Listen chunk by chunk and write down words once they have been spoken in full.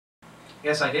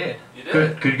Yes, I did. You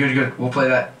did? Good. We'll play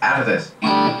that after this.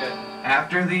 Okay.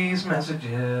 After these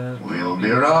messages, We'll be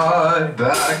right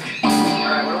back.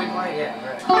 Alright, what are we playing? Yeah,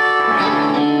 alright.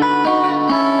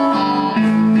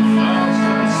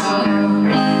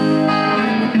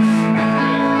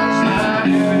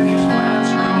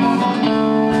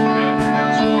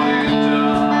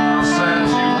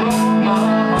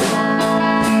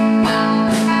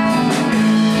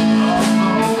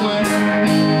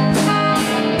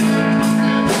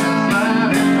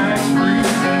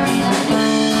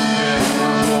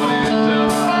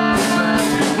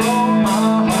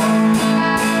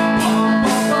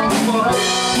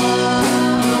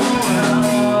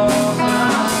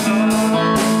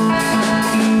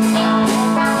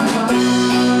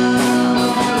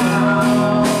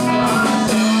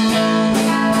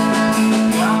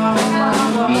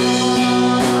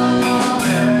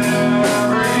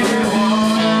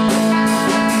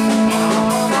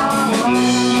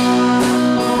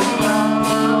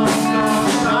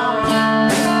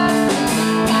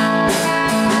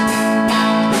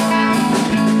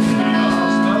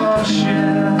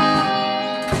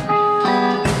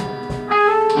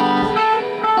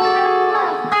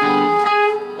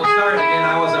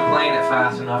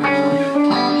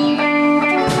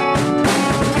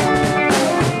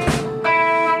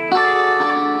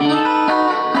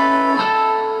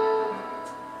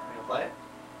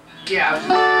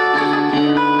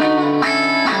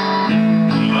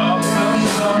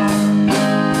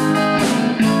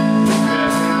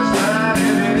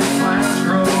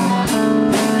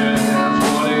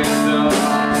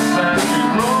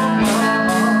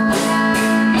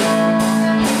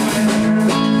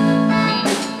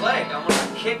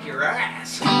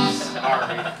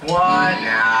 What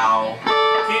now?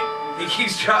 He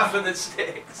keeps dropping the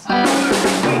sticks.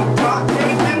 Drop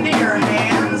tape them to your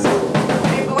hands.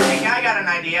 Hey Blake, I got an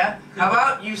idea. How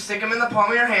about you stick them in the palm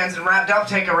of your hands and wrap duct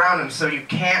tape around them so you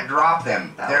can't drop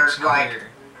them? They're like...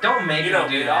 Don't make him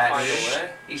do that. I'll find a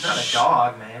way. He's not a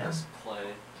dog, man. Let's play.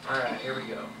 Alright, here we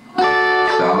go.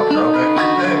 Stop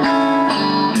dropping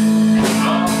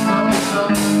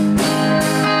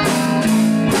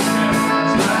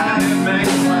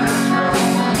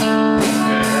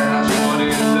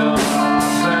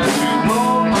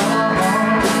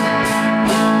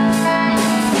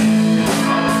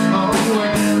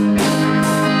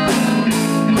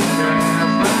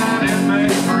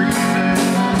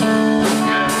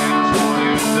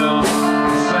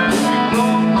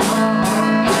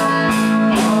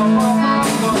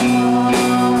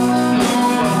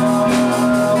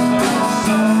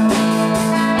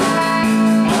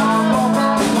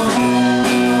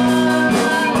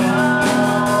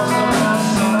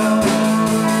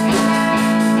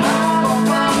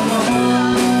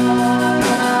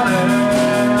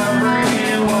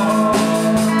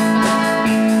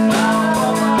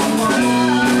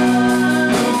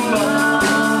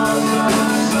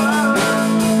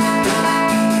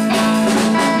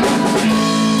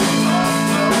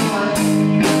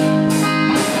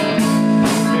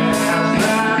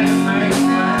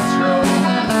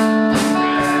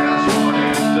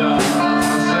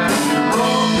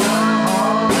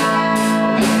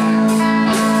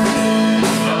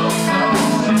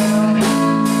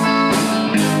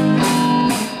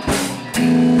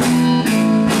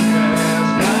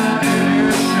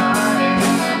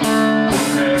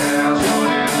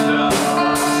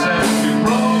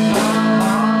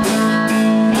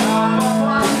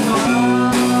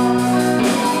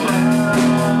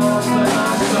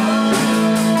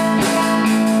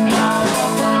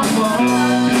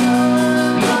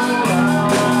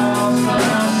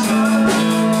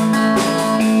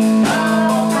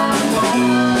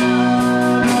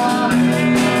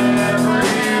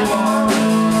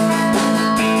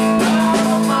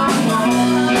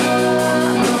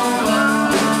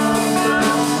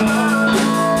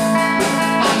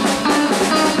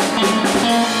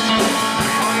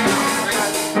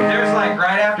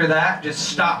After that, just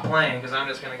stop playing because I'm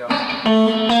just gonna go. You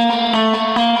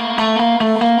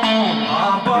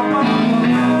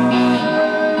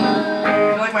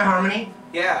like my harmony?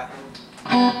 Yeah. Okay.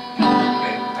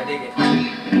 I dig it. I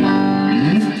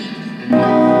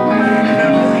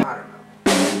don't know.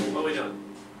 What are we doing?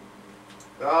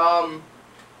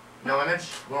 No image?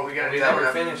 What are we gonna do? We That never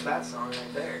one? finished that song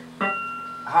right there.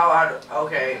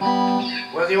 Okay.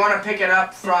 Well, do you want to pick it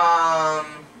up from...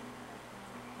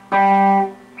 Do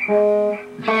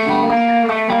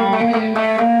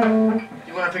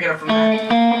you want to pick it up from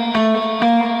there?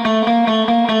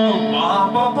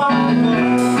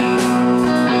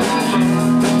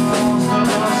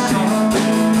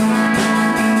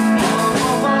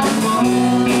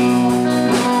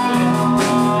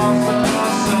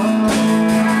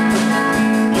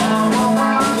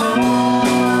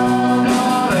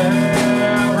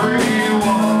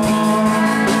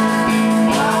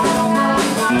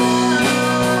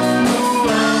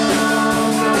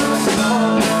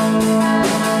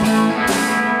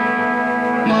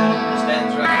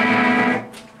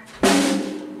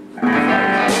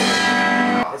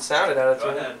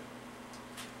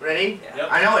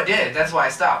 I know it did. That's why I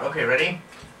stopped. Okay, ready?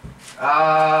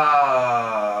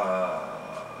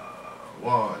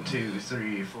 1, 2,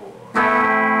 3, 4.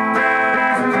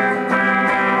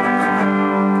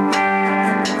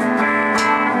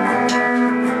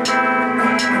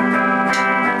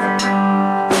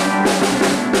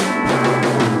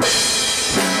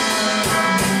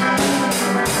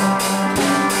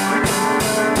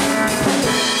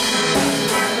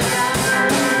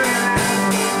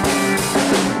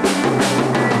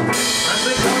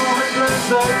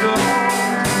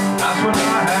 That's what I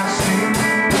have seen.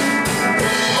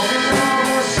 Smoking on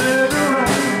a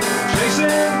cigarette,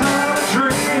 chasing down a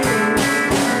dream.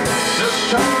 Just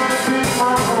trying to be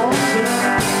my own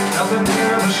self, nothing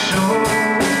here to show.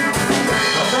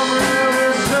 But I'm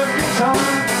really sick and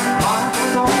tired, life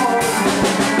is all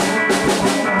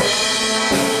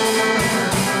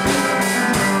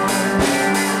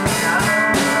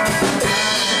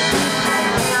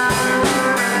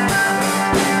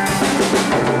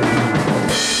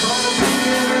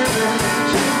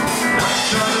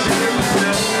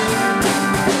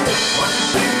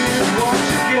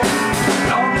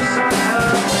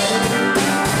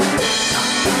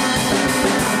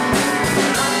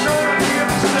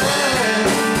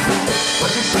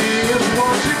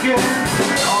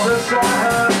all this I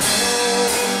have in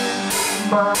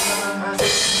my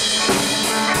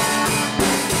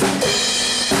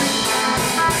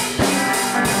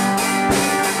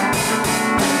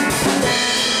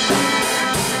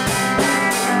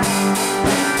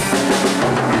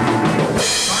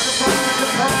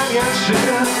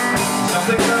companionship,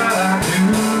 something that I do.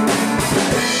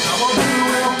 Someone who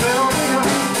will fill me up,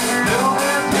 fill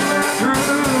and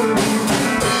through.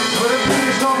 Could it be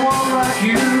someone like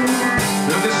you?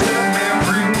 Who can set me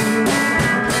free?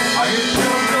 Are you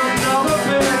just another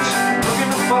bitch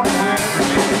looking to fuck with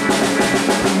me?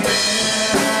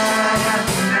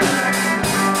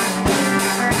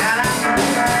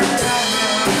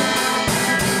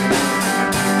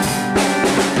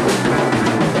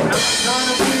 Not trying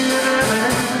to be an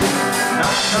enemy,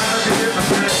 not trying to be a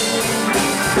mistake.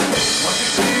 What you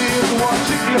see is what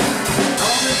you get.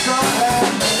 All this I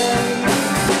have made.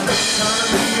 Not trying to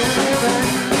be an enemy,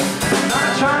 not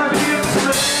trying to be a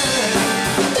mistake.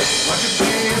 What you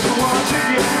see is what you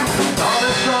get. All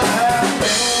this I have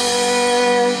made.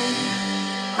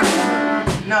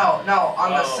 No, on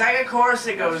the second chorus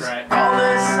it goes, right. all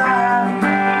this I have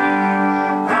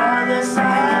made, all this I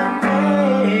have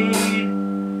made,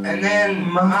 and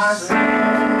then myself. 1,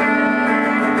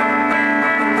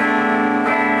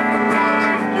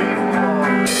 2,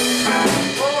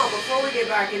 3, 4. Hold on, before we get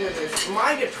back into this,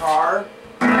 my guitar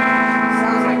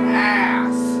sounds like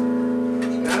ass,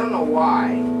 and I don't know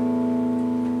why,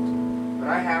 but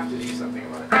I have to do something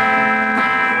about it.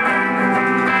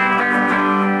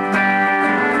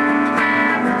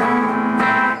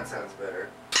 That sounds better.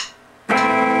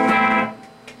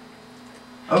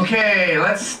 Okay,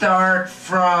 let's start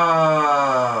from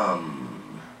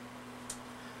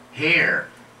here.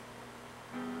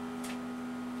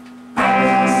 All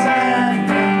this I have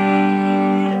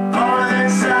made, all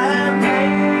this I have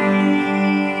made,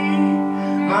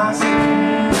 myself.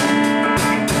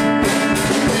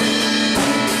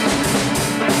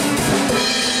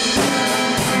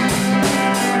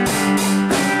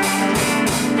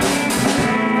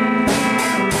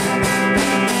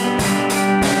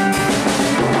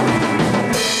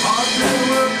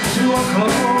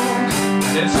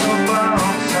 It's so far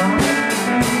outside.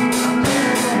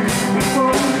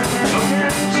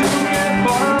 Looking to get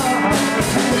by.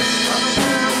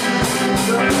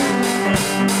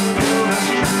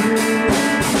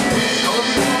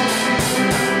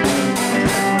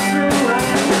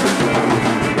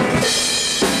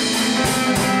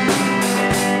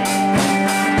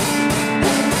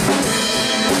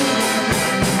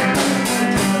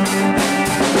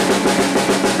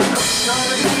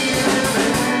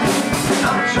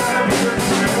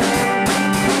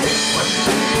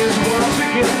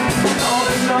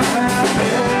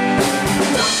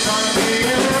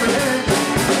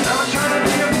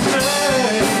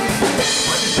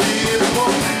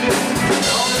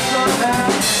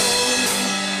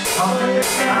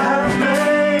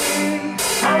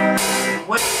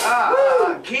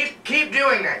 Keep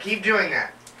doing that. Keep doing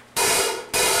that.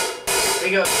 There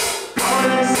you go. All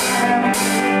this time,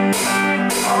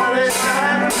 all this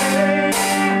time,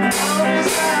 all this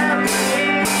time,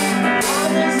 all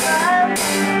this time.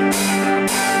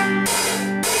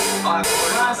 I'll have to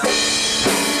worry about that.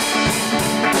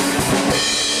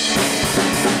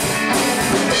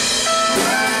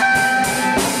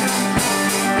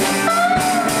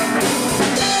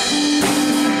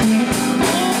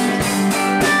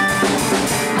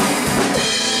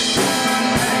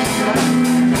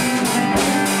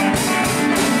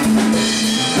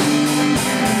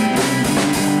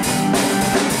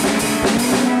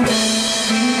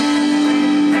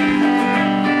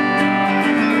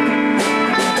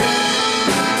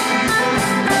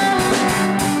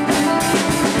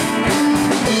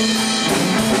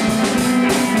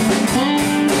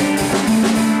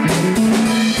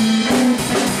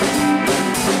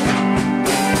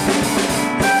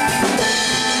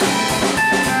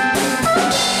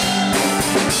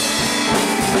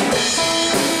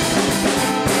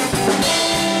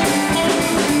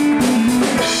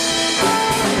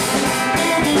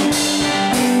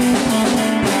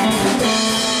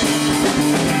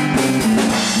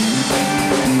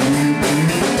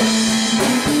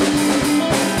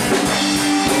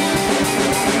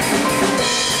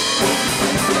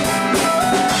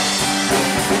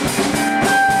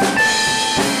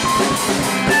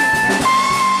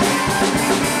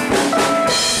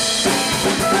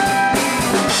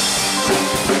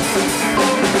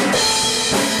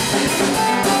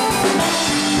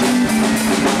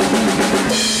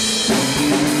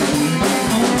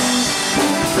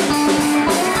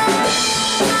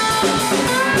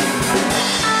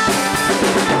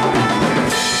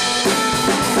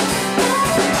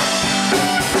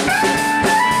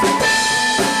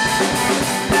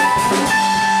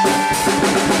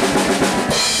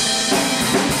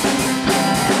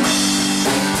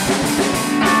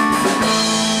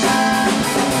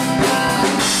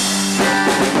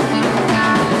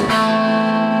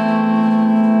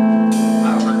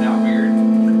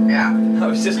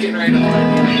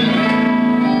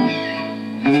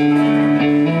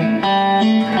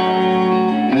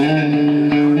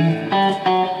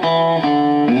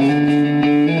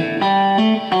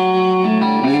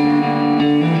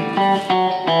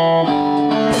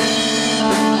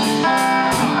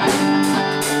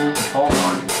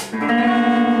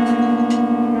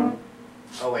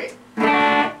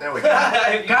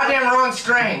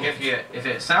 if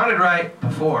it sounded right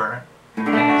before and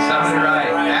it sounded right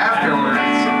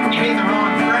afterwards, you hit the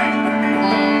wrong fret.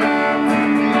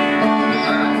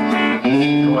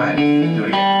 Go ahead, do it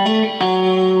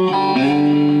again.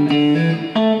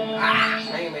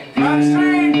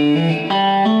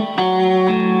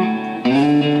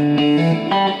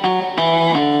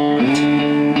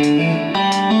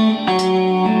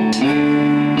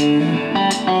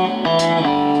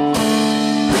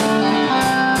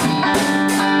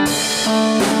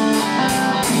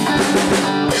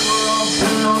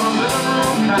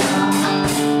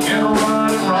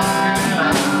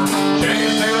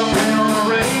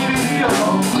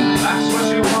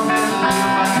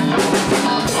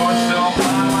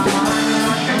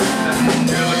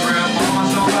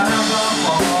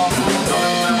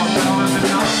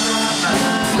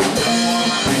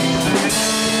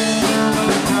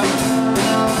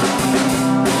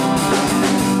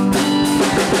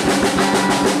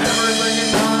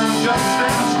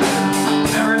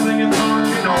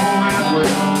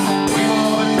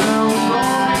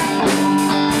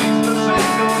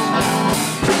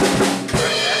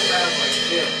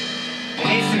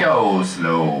 Go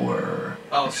slower.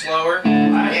 Oh, slower?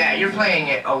 Yeah, you're playing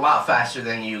it a lot faster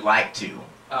than you like to.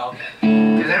 Oh, okay.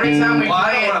 Because every time we Well, I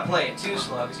play don't it... want to play it too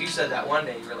slow, because you said that one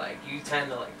day, you were like, you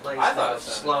tend to like play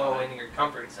slow in your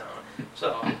comfort zone.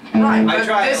 So, Right, I but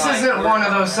tried this to, like, isn't one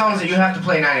of those songs that you have to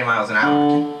play 90 miles an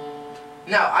hour.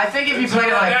 No, I think if you play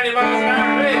it like... 90 miles an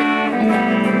hour,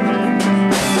 hey.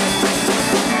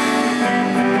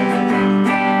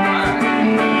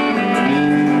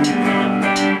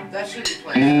 That should be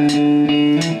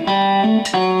playing.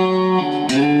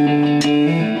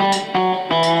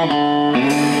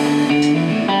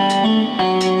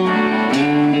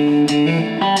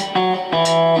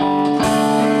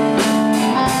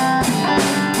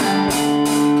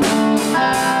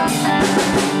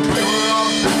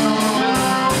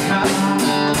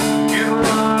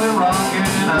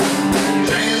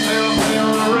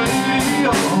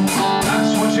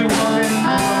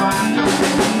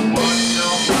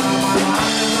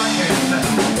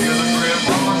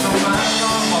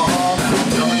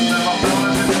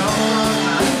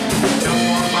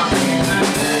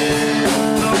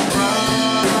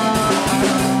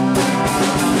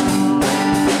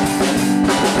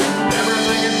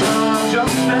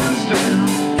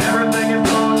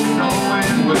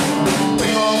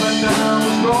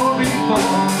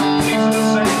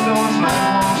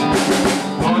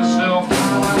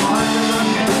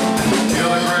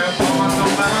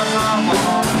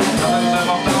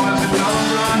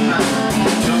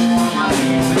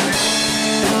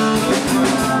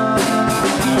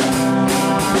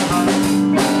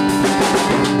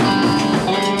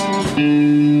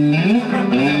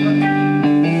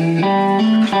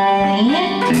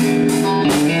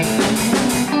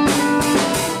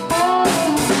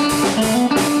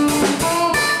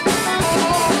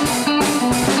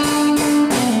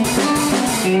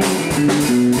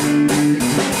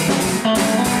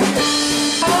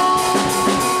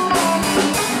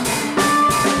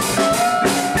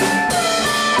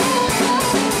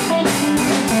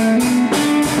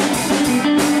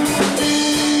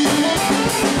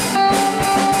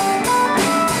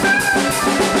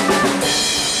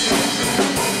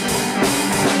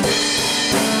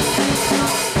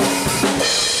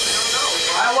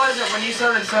 When you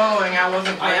started soloing, I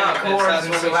wasn't playing the chords,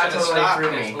 and so that totally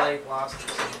threw me. Blake lost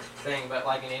his thing, but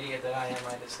like an idiot that I am,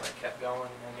 I just like kept going.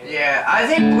 Yeah, I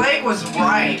think Blake was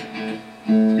right.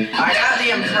 I got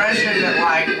the impression that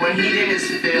like when he did his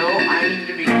fill, I needed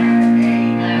to be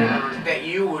or that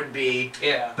you would be.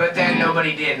 Yeah. But then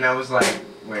nobody did, and I was like,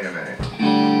 wait a minute.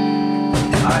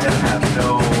 I just have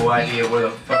no idea where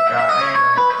the fuck I am.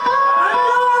 I'm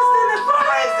lost in the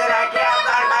forest and I can't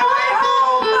find my way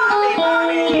home,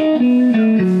 mommy.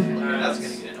 That's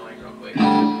gonna get annoying real quick.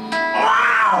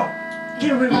 Wow!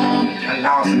 You remember? I'm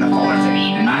lost in the forest and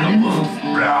eaten by the wolf,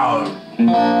 bro.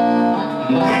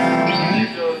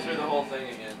 Go through the whole thing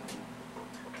again.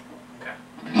 Okay.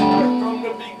 From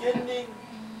the beginning.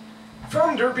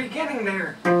 From the beginning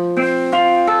there.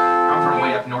 I'm from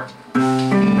way up north.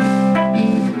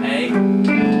 Hey,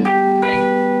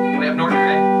 Hey, way up north,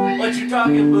 right? what you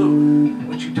talking about?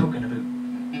 What you talking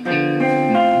about?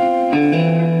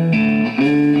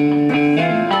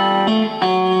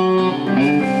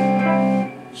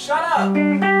 Shut up.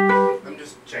 I'm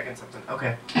just checking something.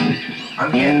 Okay.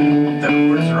 I'm getting the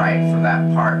chords right for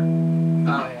that part.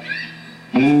 Oh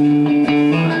yeah.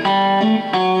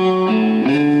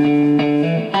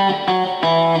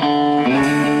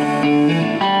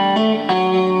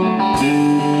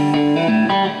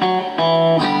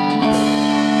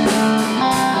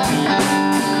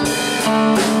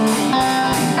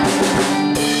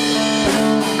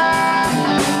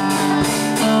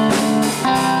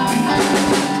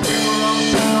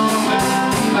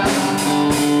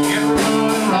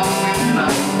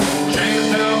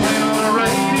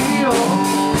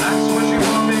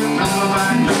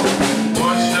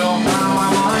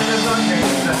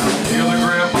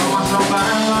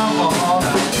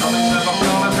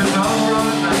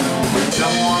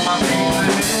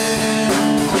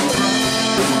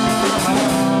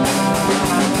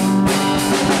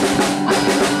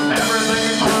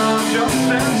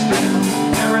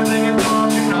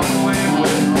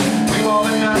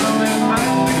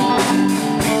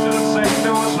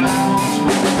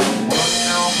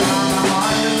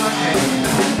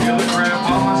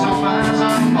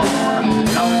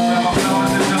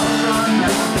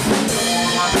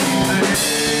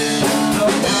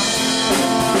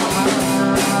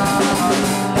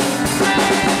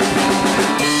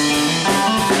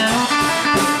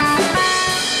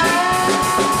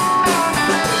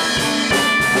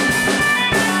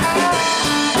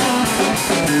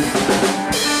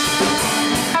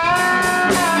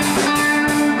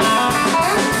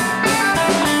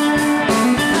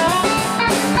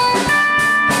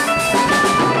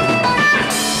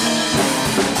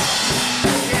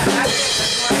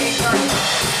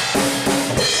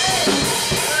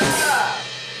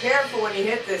 careful when you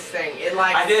hit this thing. It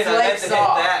like I did. I meant to flicks hit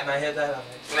off. that, and I hit that on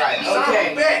it. Right. Son of a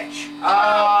Okay. bitch.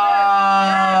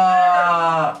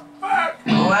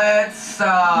 Let's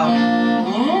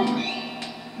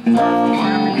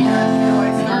wherever you guys feel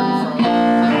like starting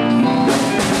from.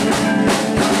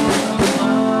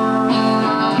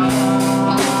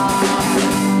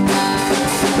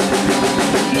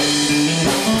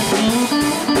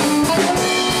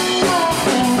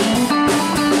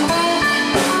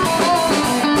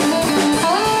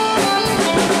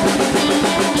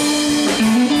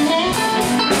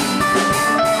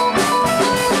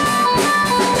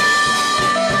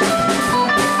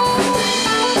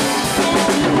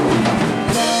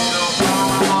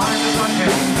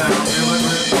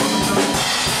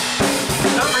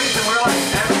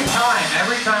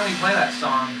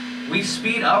 We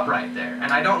speed up right there,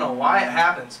 and I don't know why it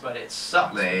happens, but it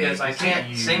sucks because I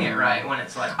can't sing it right when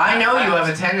it's like. I know you have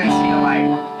a tendency to like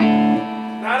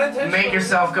Not intentionally. make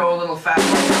yourself go a little fast.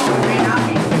 It may not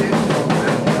be.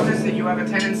 I've noticed that you have a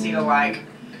tendency to like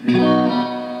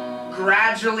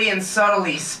gradually and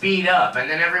subtly speed up, and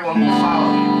then everyone will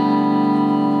follow you.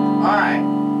 All right,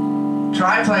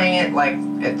 try playing it like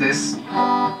at this.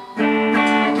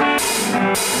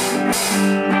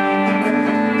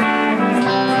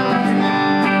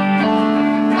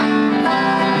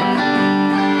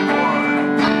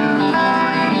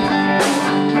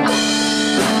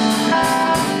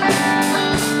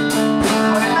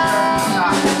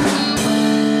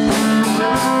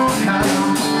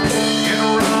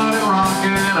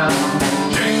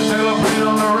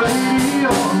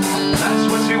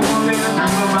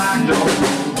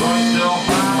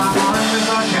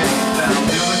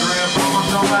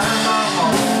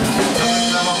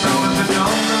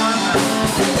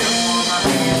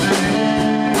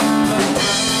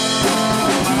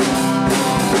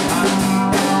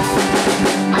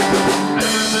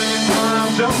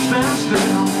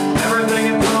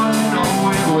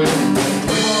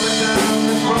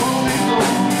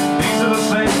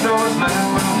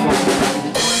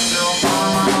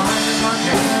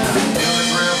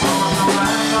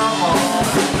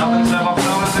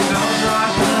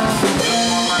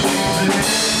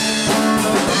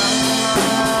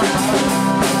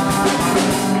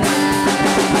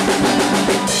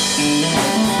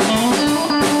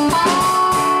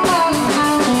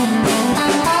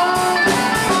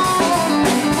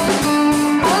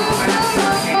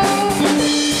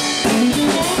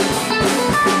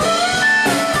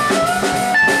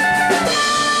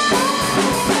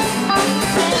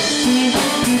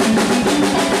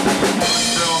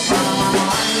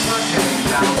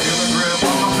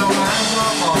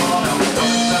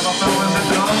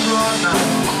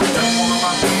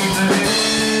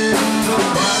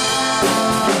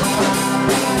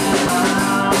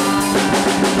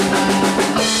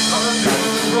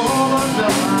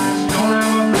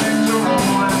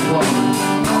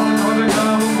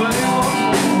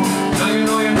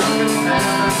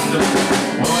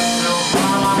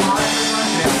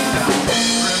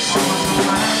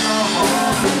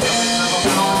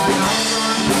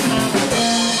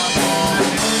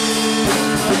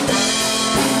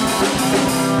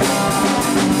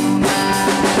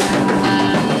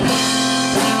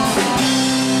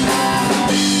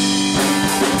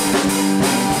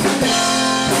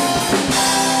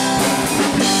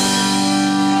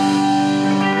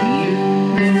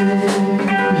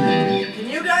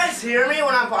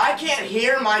 I can't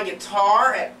hear my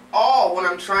guitar at all when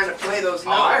I'm trying to play those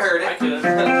notes. Oh, I heard it. I could.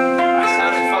 I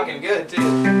sounded fucking good,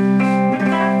 too.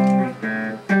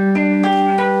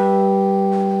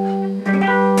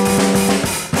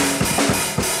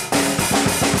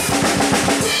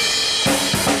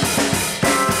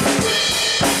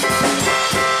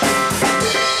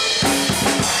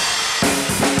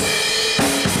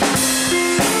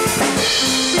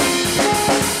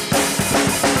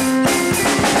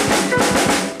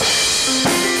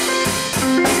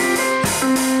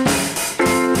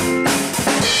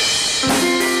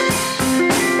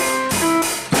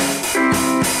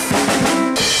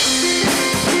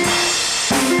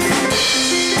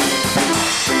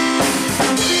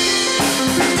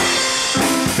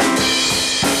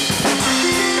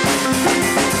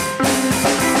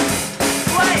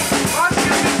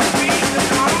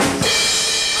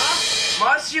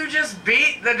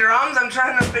 The drums, I'm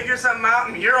trying to figure something out,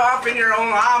 and you're off in your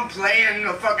own. I'm playing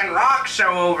a fucking rock show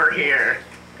over here.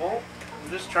 Well, I'm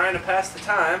just trying to pass the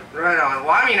time. Right on.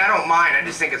 Well, I mean, I don't mind. I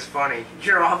just think it's funny.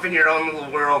 You're off in your own little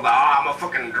world. I'm a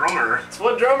fucking drummer. It's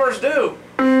what drummers do.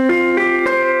 The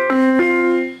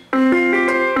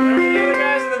other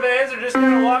guys in the bands are just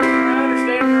kind of walking around or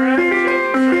standing around and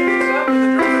shaking strings and stuff, and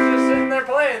the drummer's just sitting there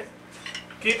playing.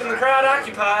 crowd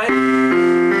occupied.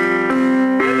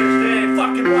 Then there's Dave,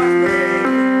 fucking watch me.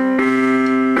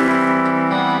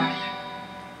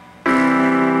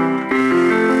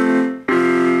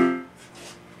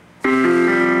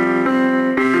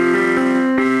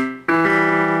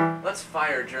 Let's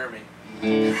fire Jeremey.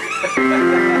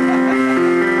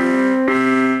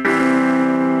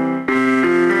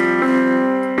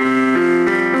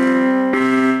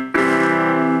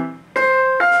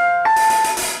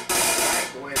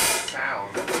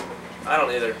 I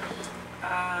don't either.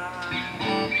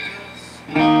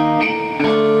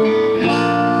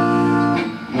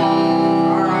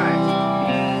 Alright.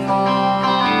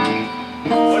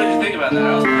 What did you think about that?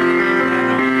 I was playing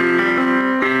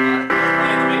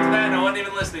the beat to that and I wasn't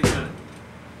even listening to it.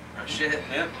 Oh shit.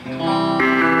 Yep. I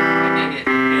dig it.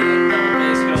 Yeah, that double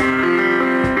bass going on.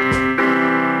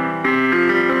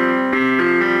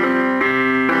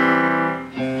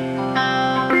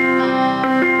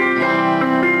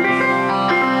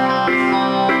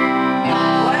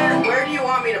 Where do you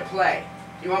want me to play?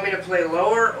 Do you want me to play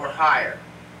lower or higher?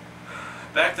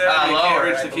 Back there, you Lower, can't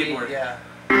reach I the believe, keyboard. Yeah.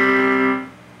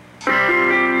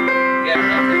 Yeah,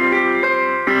 right there.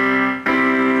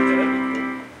 Yeah, that'd be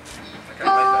cool. I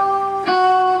kinda like that.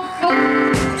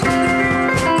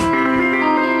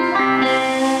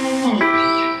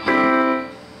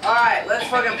 Alright, let's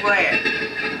fucking play it.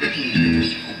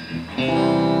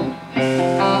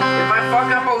 If I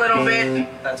fuck up a little bit,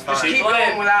 That's just fine. keep playing.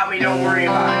 going without me, don't worry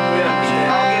about it. We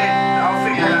understand. I'll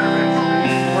figure it out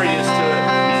eventually. We're used to it.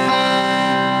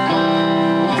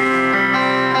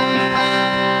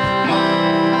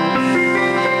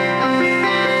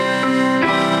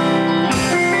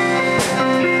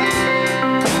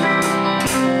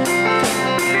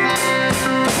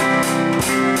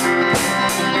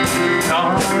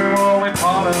 Time only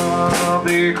part of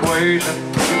the equation.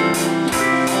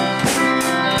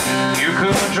 You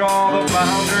could draw the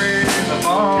boundaries of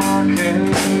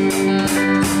arcade.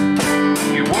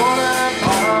 You wouldn't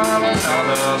pile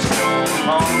another stone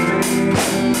on me.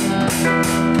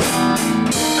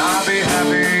 I'd be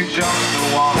happy just to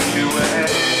watch you away.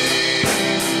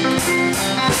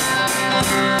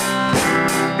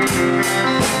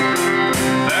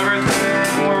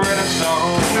 Everything were in its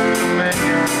own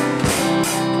dominion,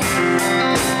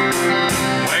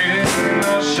 waiting in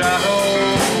the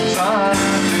shadows. I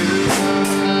do.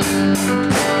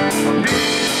 A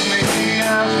piece of me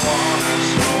as water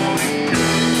slowly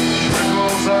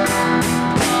trickles out,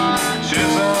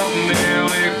 just up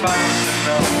nearly fast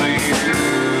enough for you.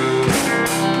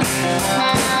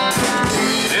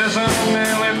 Isn't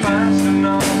nearly fast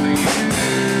enough for you.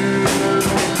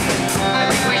 I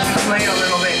think we should play it a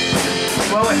little bit.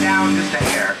 Slow it down just a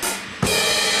hair. I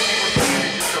think we're playing it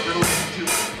just a little bit too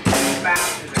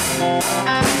fast.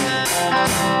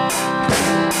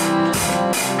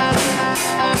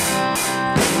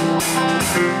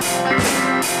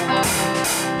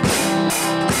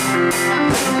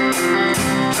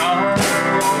 Time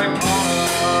only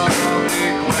part of the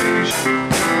equation.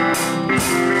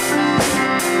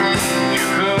 You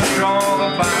could draw the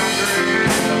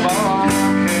boundaries of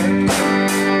arcade.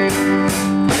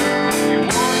 You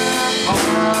wouldn't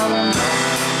pile another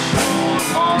stone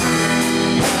upon me.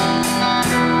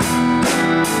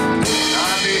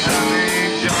 I'd be happy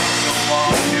just to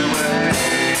walk you away.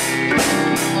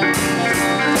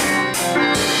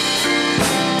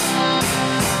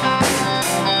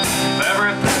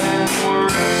 Everything were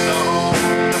its own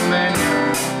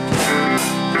dominion,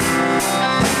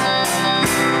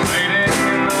 waiting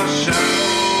in the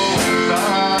shadows. I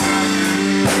do.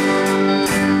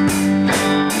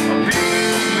 A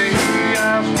piece of me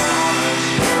as water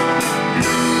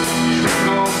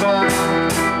trickles out,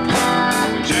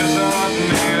 which isn't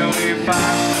nearly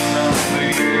fast enough for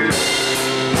you.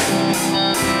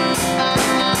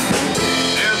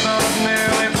 Isn't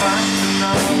nearly fast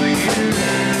enough for you.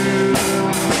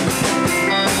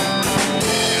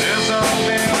 Isn't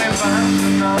nearly fast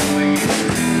enough for you.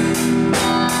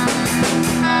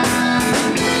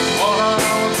 What I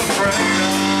was afraid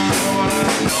of when I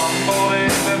stumbled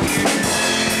into view.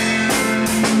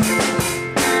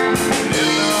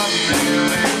 Isn't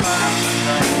nearly fast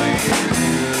enough for you.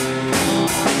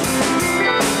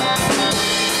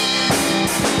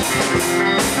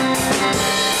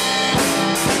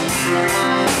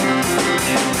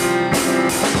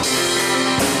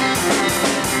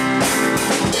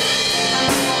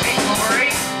 Hey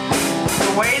Corey, the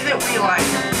way that we like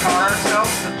taught ourselves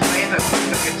to play the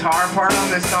guitar part on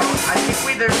this song, I think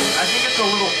it's a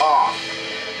little off.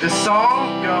 The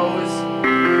song goes.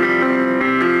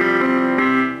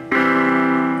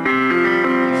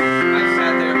 I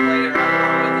sat there and played it right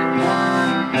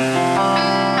along with it.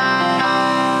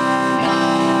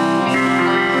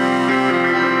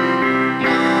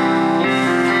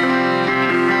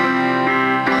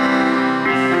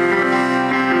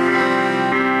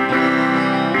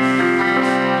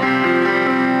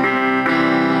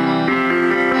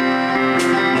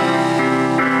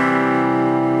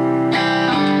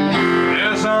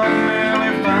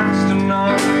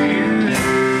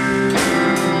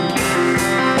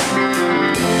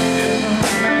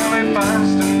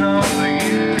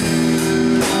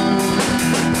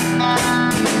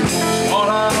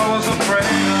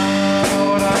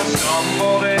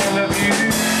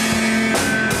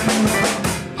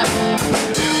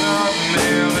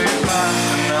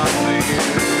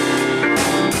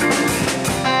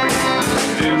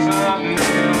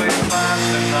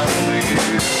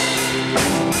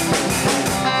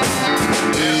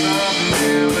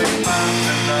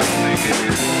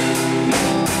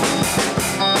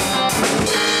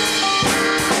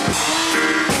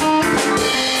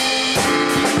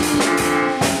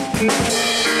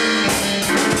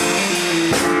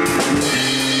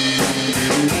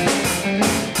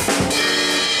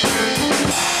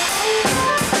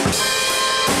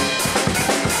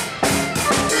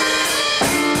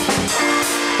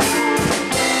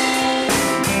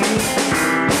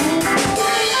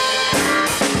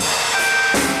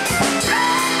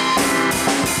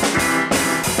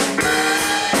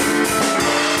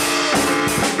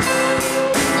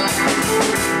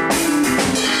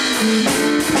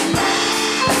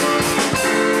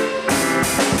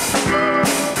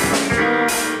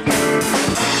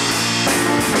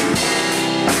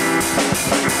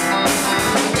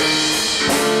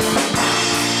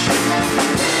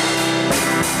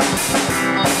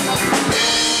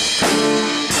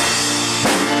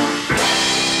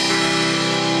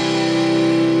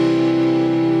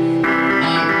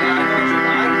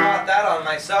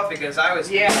 because I was.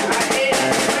 Yeah, I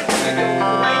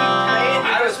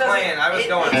was playing. I was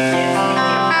going.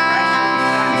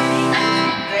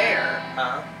 There.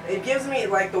 It gives me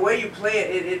like the way you play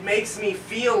it. It makes me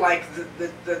feel like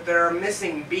that there are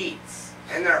missing beats,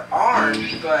 and there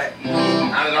aren't. But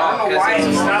Not at all. I don't know why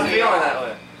it's Stop not feeling that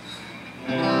way.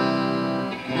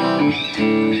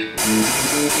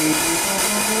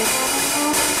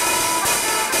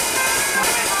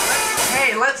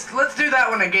 Hey, let's do that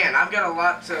one again. I've got a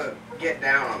lot to get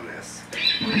down on this.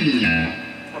 Now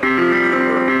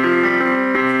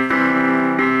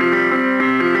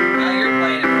you're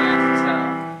playing it fast as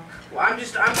hell. Well, I'm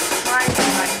just trying to like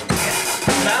get.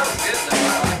 Sounds good though.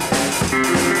 I like it.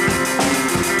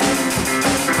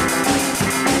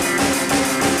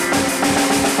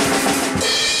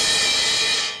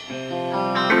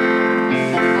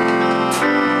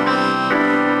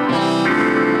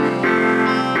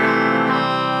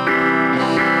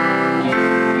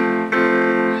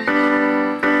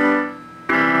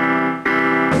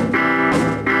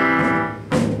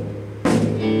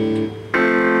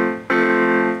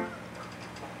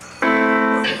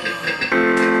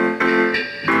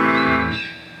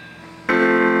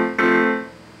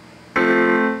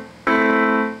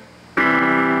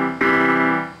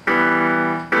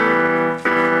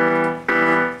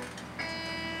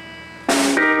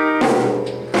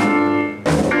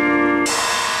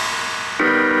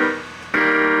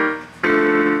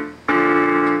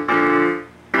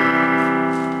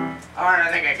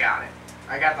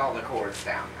 I got all the chords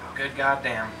down now. Good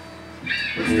goddamn.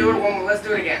 Let's do it one more. Let's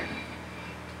do it again.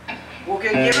 Well,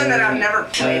 given that I've never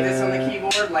played this on the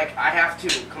keyboard, like I have to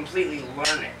completely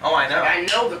learn it. Oh, I know. Like, I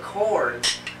know the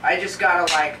chords. I just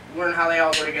gotta like learn how they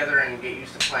all go together and get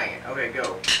used to playing it. Okay,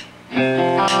 go.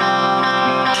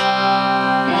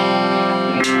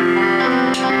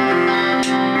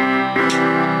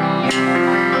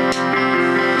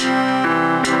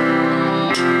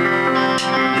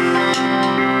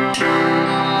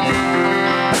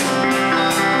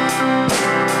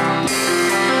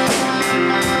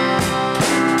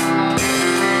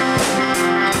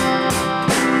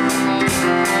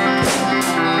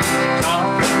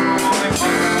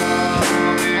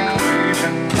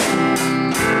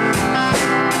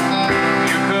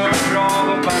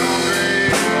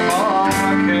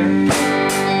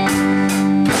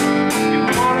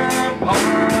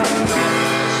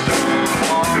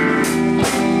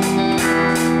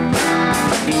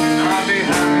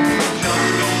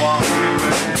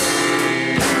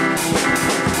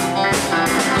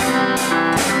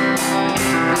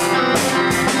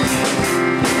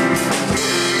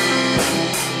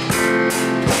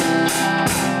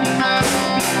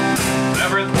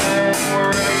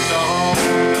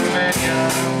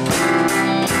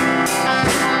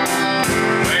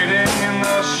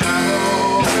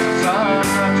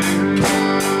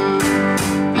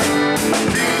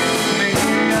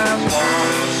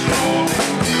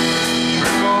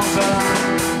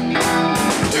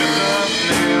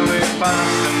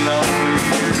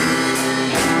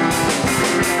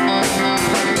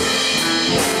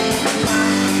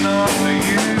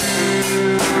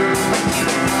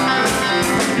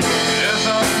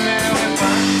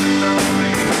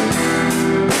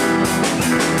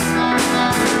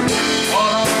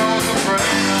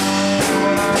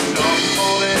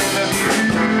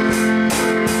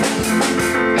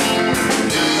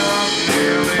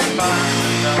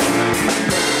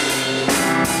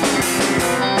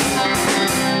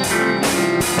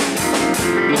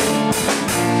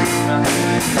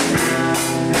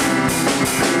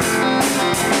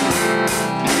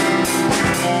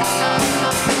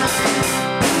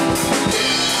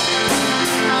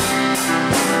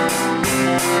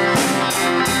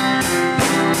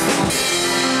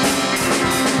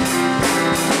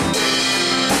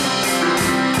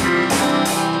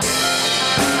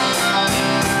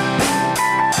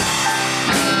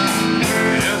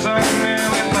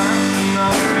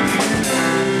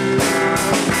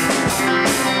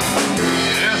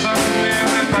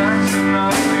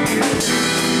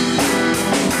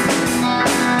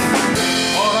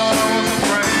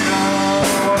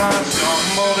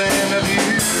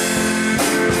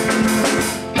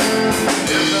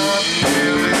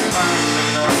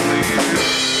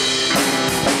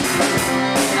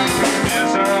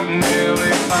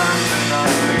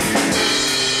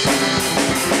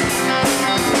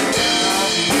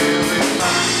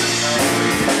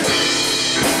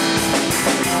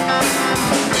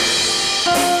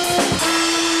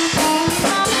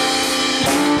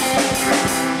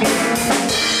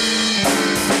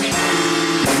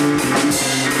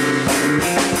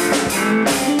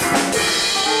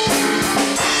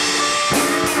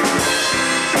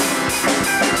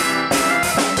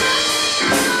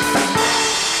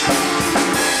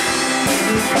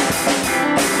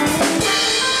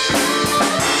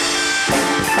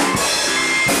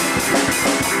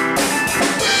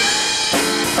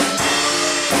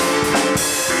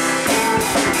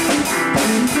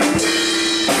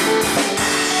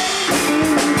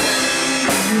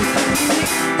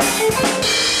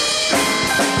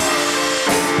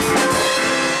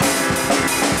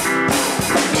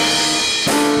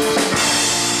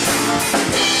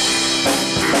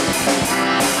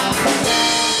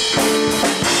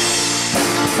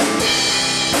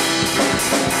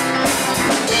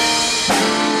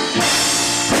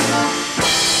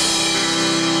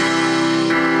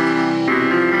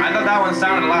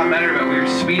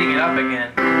 up again.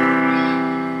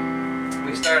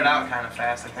 We started out kind of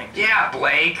fast, I think. Yeah,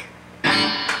 Blake.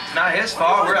 It's not his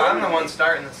fault. I'm the one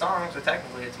starting the song, so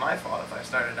technically it's my fault if I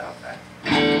started out fast.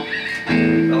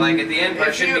 But like at the end, I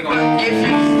should be going.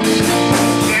 Generally,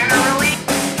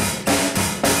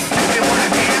 if you wanna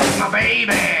dance, my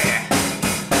baby.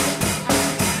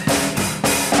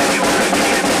 If you wanna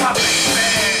dance, my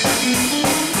baby.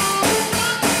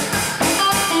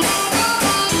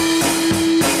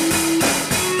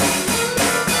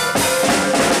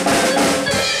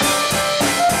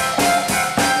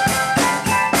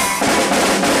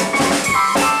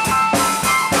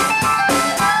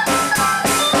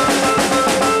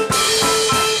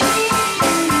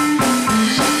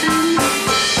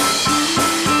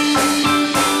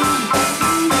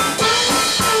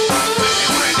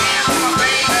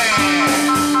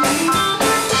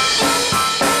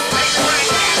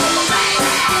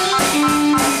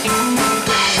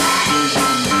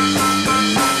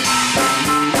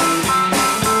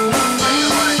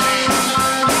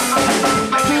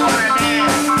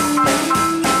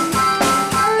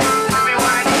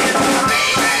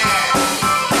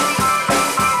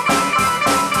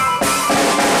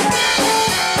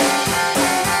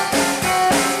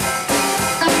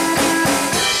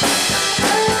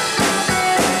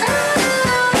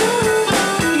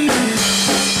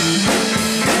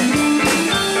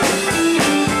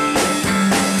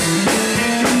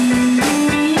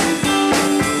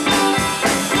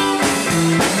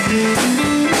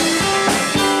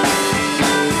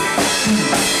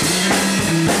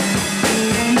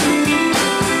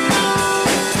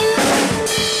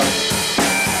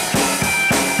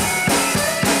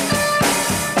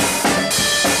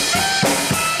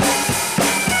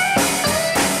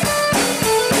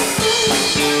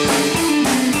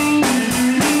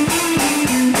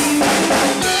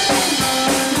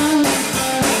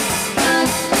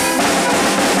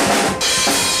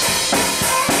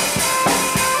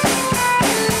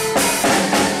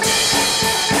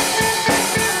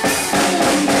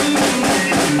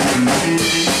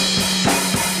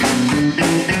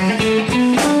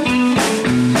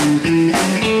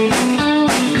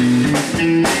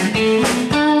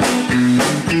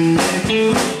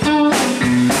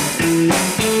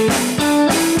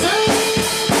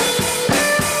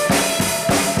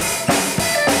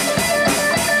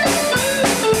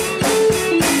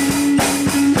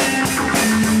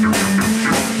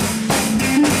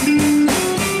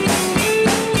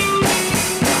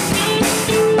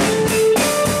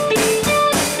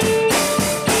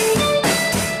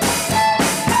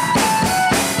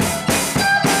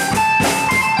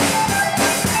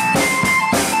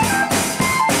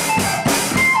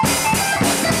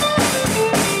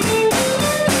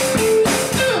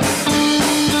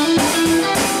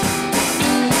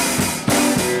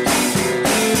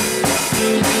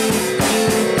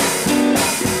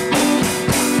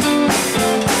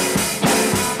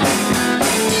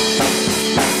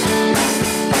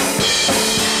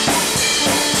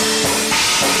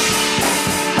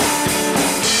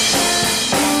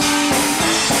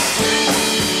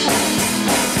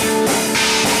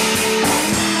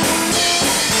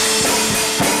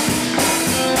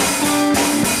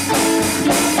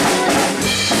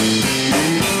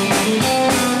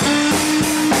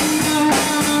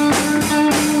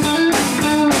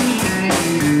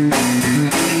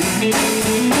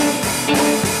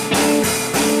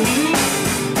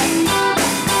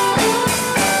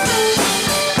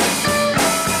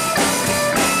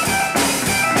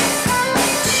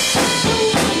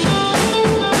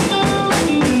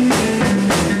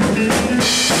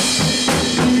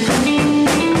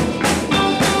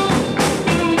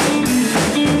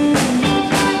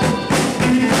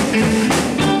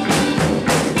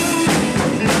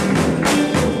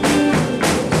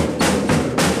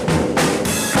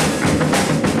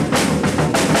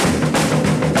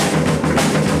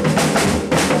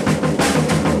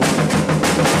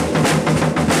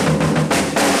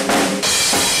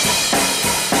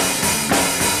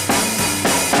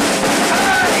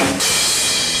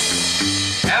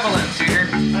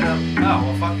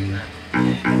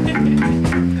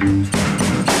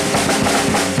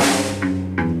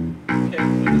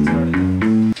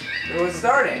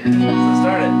 started. Let's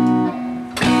start it.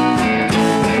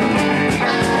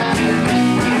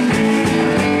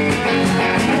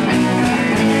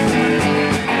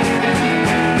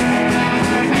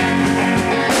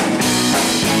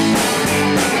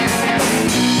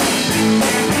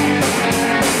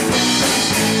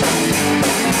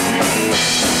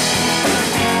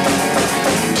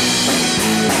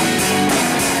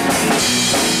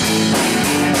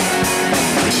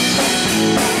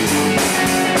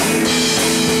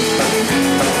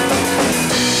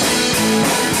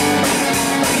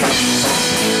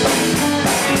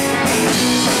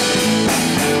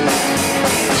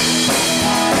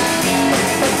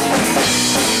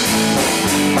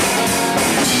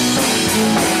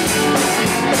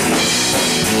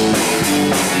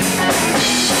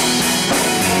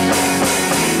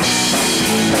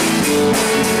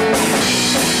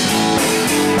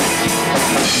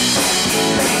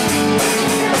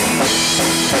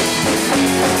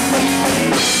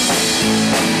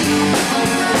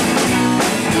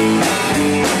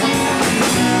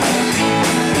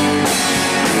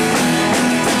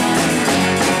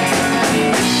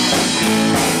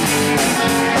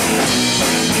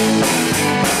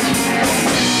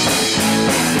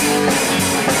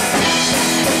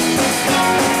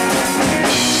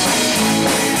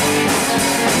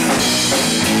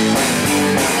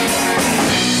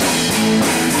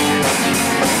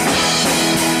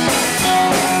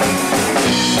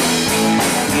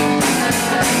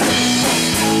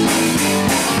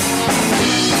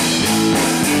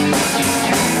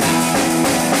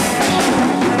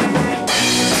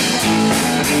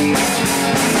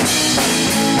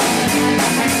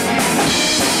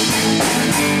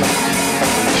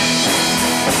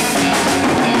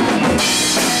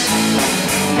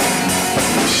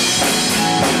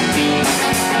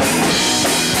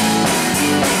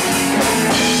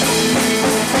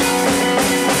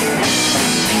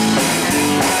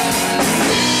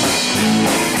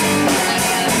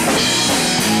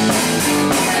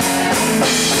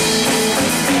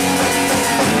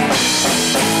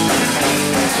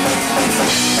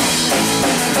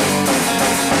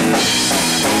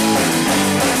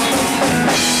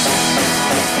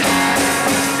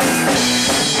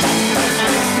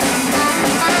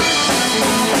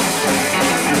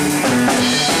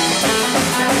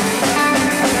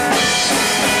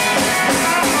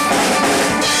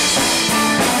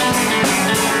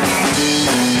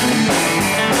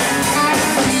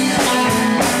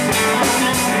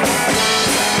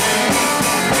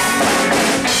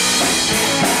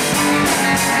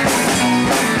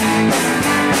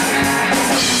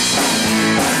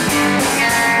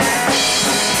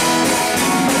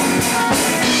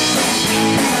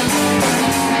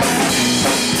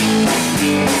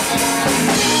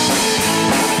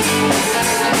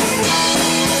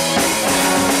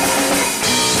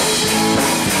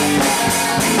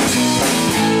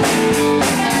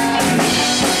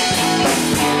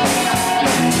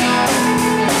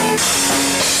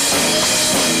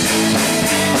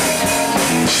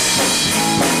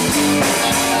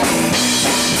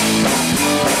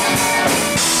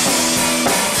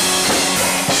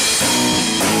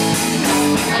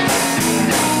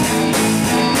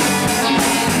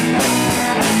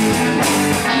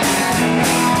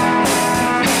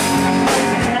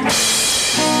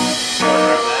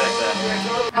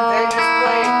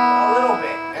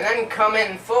 then come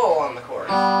in full on the chorus.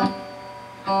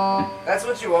 That's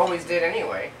what you always did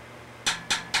anyway.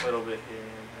 A little bit here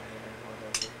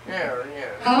and there, whatever.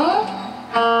 Yeah.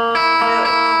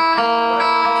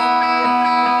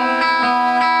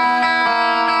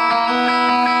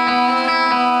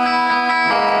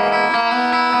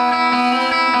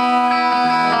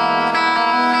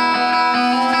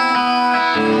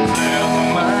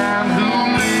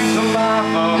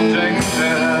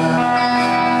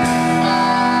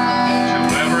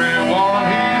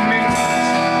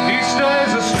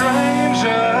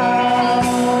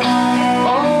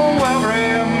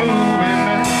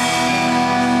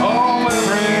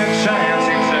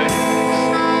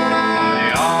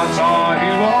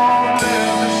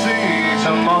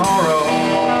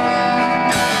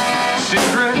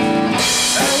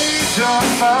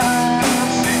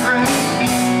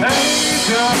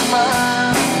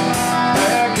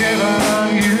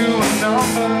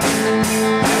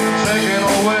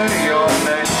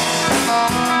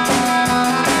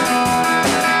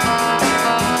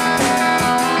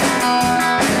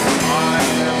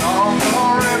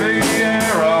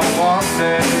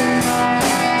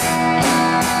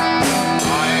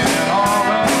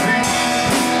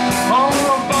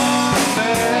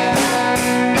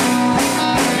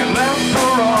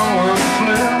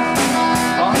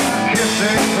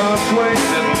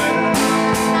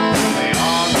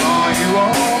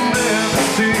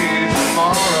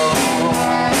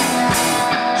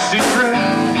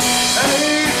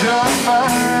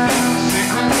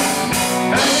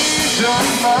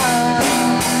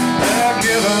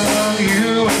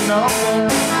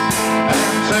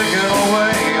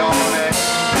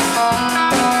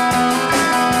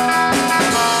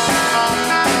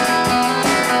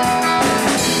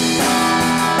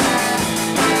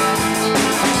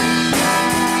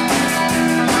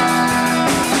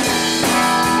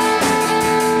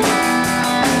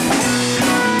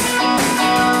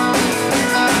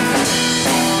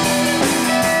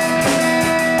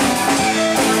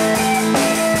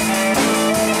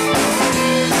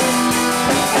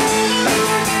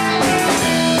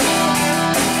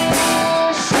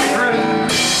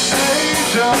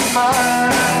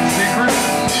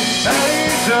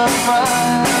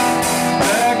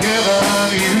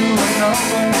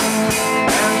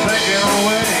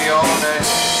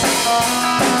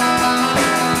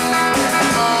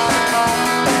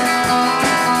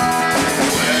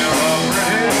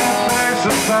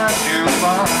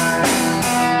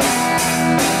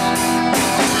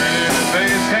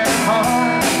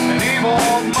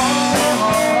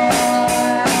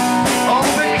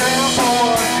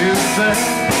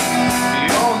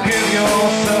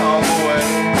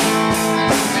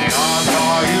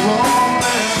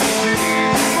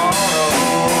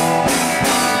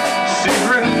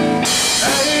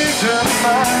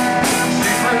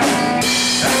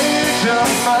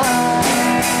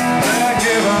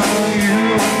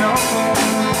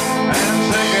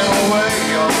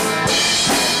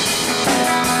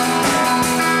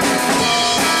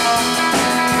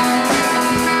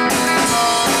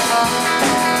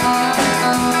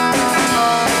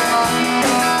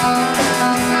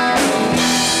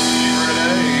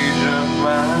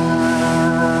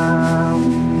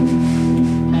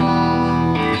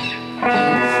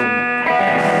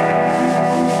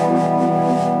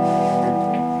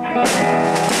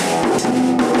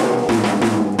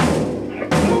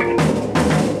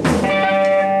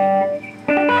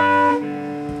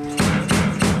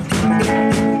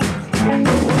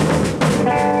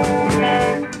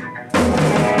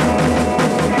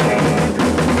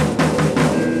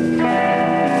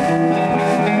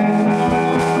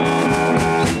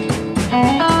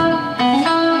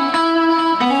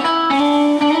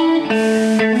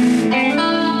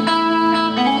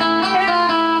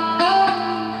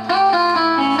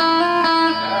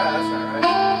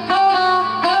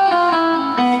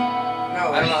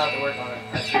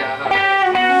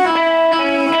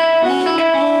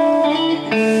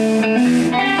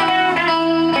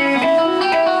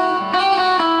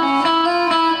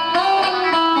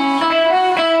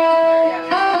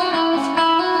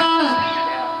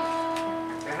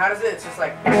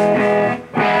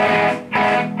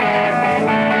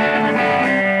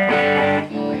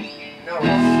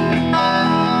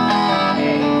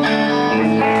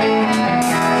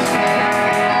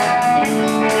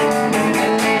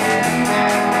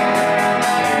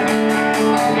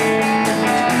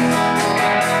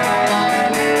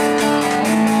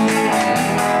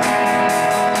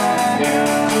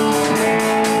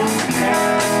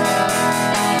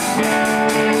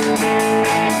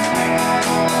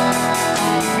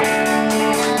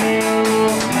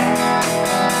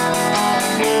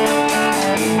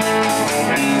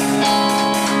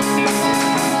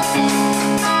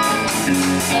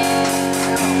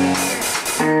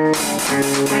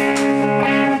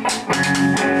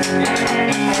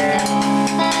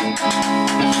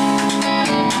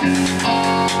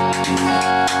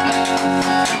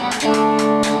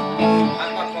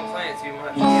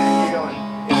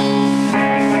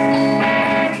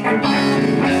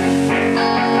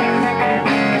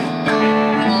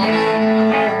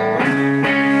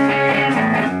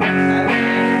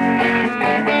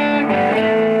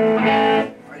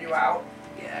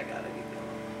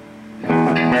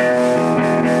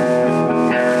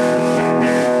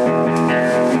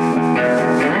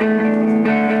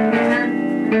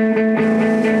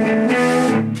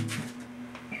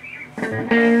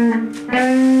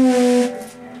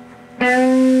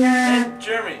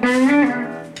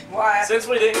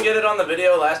 the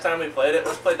video last time we played it.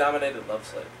 Let's play Dominated Love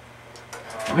Slave.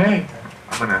 Okay,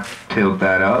 I'm gonna tilt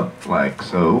that up like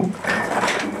so. No,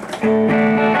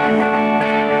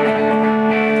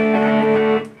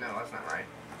 that's not right.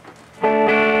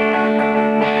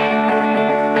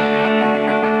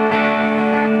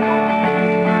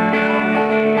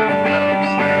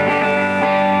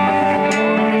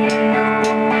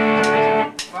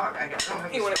 Fuck, I don't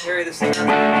have You want to carry this thing?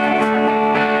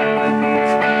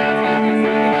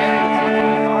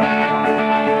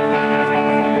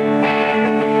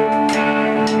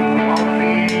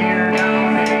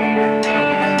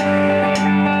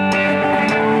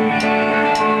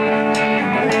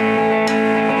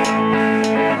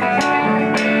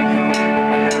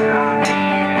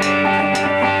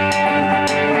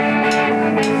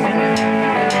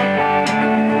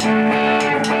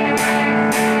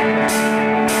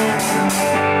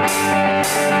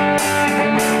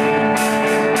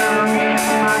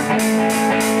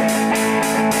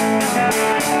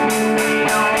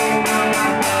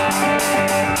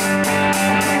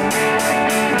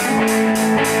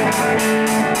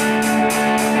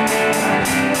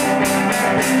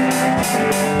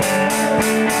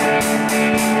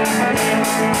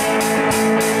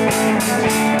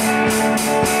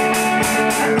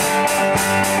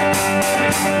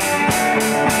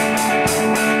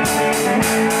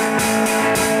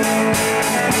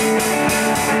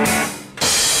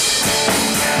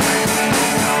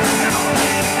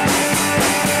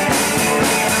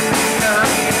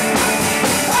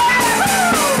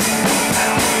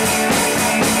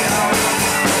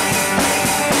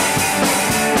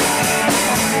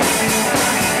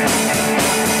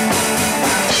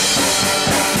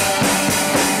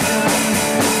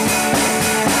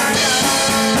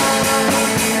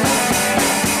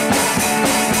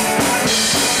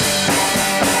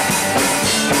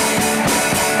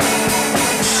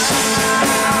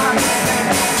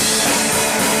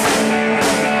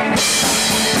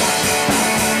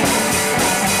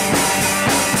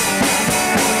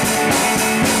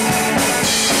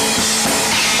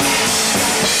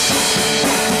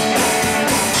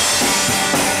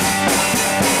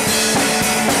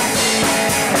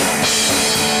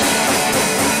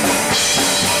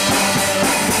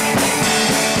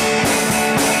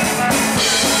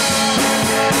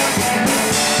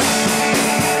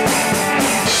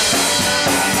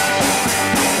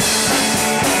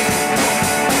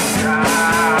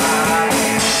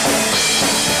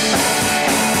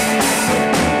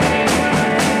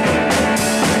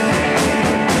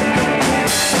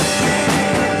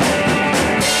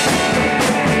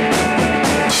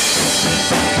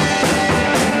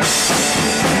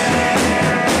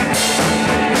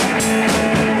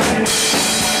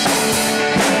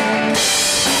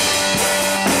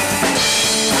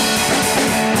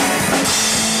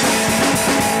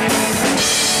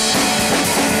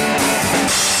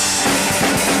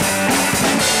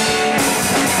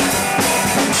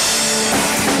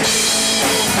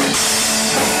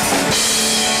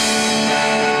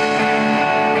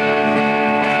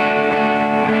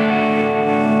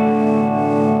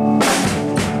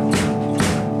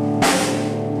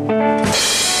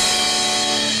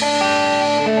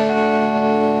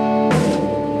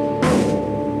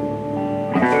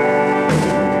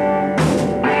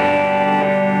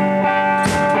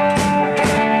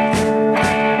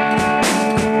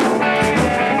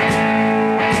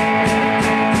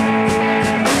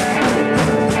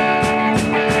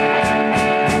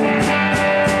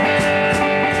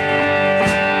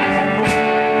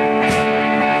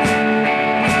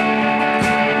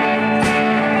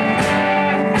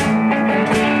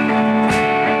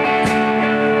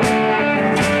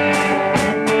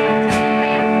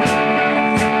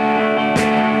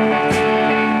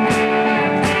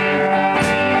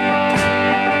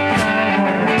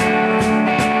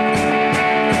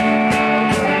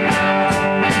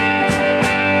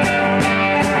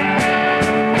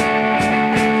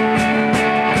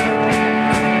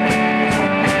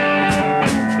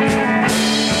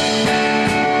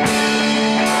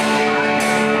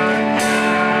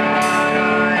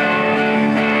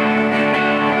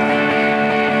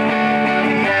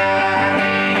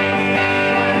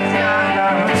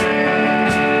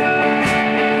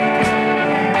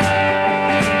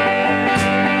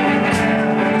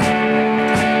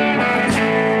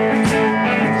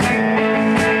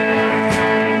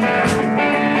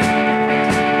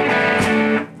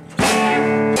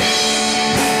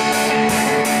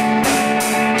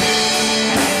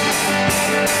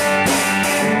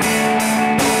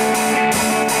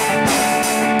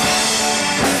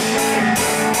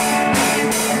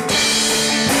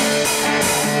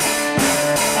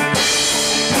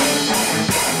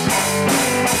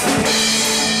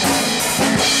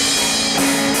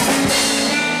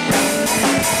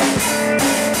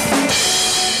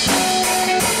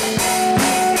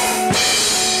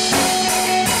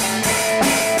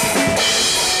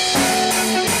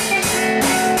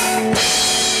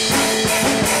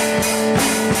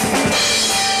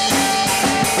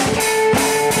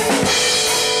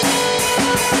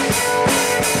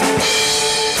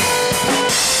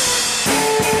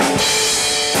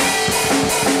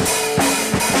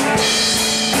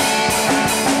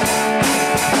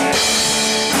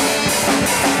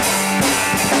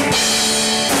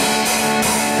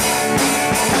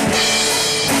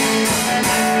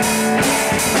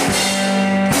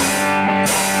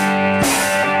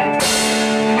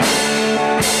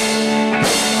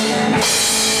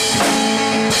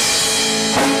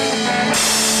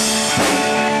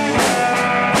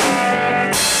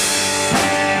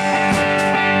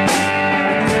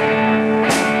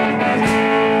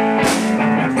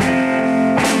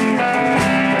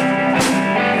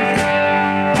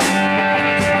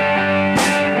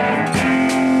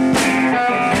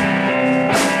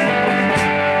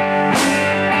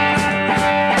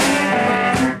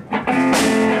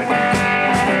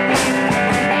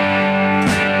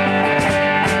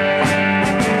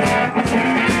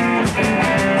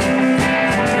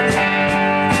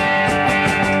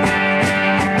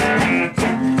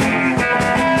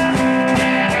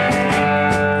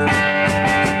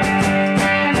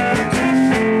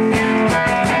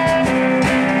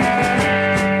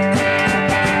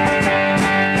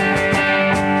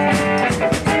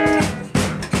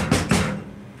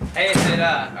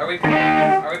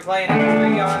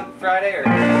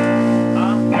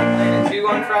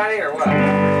 on Friday or what?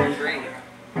 3.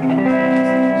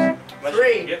 Unless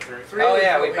you can get through. Oh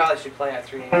yeah, we probably should play at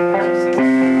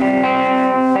 3.